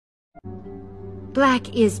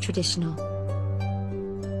Black is traditional.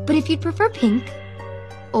 But if you'd prefer pink,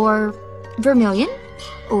 or vermilion,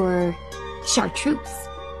 or chartreuse,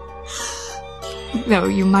 though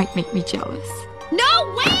you might make me jealous.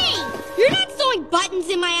 No way! You're not sewing buttons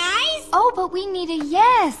in my eyes! Oh, but we need a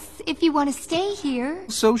yes if you want to stay here.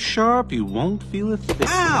 So sharp you won't feel a thing.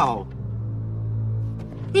 Ow!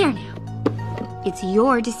 There now. It's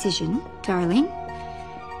your decision, darling.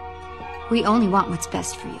 We only want what's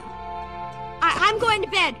best for you. I'm going to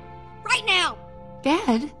bed. Right now.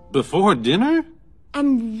 Bed? Before dinner?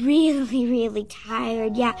 I'm really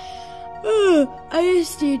tired, yeah. I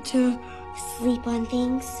just need to sleep on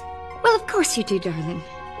things. Well, of course you do, darling.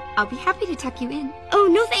 I'll be happy to tuck you in. Oh,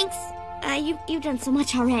 no thanks. You've done so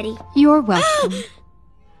much already. You're welcome.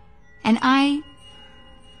 And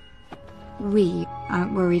we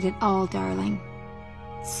aren't worried at all, darling.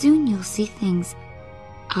 Soon you'll see things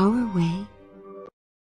our way.